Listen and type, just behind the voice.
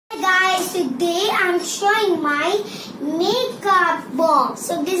guys, today I'm showing my makeup box.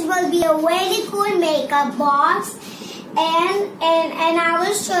 So this will be a very cool makeup box, and I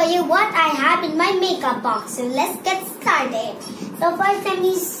will show you what I have in my makeup box. So let's get started. So first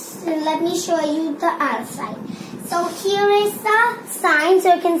let me show you the outside. So here is the sign,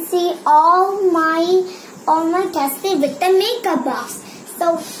 so you can see all my tested with the makeup box.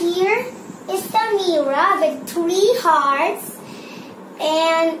 So here is the mirror with 3 hearts,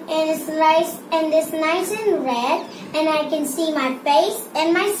 and it's nice and red, and I can see my face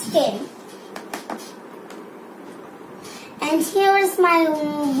and my skin. And here is my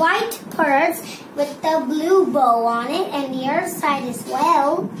white purse with the blue bow on it, and the other side as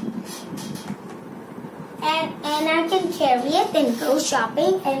well. And I can carry it and go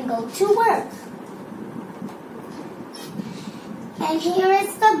shopping and go to work. And here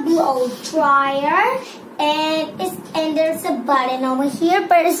is the blow dryer, and there's a button over here,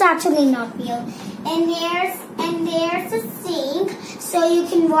 but it's actually not real. And there's a sink, so you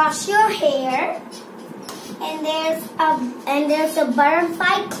can wash your hair. And there's a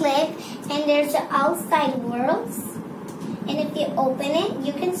butterfly clip, and there's the outside worlds. And if you open it,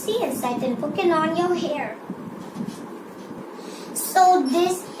 you can see inside and put it on your hair. So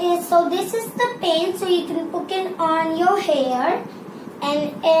this is the paint, so you can put it on your hair,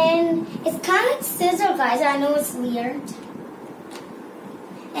 and it's kind of like scissor, guys. I know it's weird.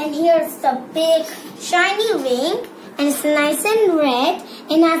 And here's the big shiny ring, and it's nice and red,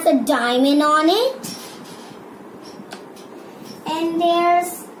 and has a diamond on it.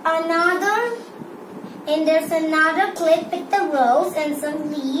 And there's another clip with the rose and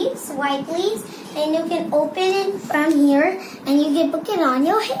some leaves, white leaves, and you can open it from here and you can put it on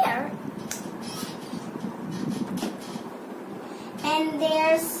your hair. And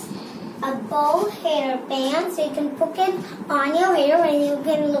there's a bow hairband, so you can put it on your hair, and you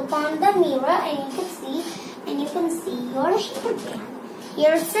can look on the mirror and you can see your hairband.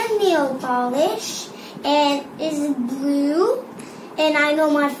 Here's a nail polish, and it's blue. And I know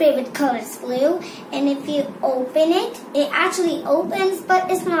my favorite color is blue. And if you open it, it actually opens,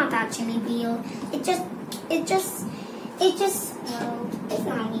 but it's not actually real. It's not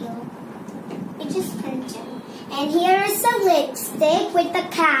real. It just printed. And here is a lipstick with the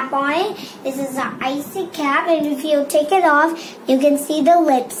cap on it. This is an icy cap, and if you take it off, you can see the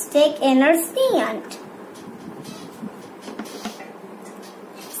lipstick in her stand.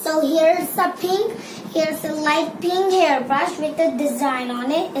 So here's a light pink hairbrush with a design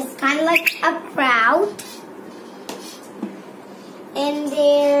on it. It's kind of like a crowd. And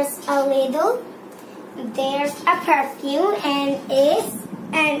there's a perfume, and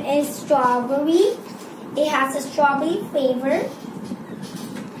it's strawberry. It has a strawberry flavor.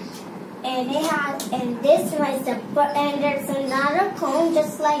 And there's another comb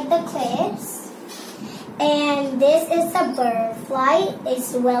just like the clips. And this is a butterfly.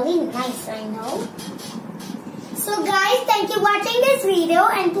 It's really nice, I know. So guys, thank you for watching this video,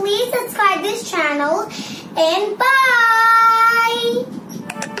 and please subscribe this channel, and bye.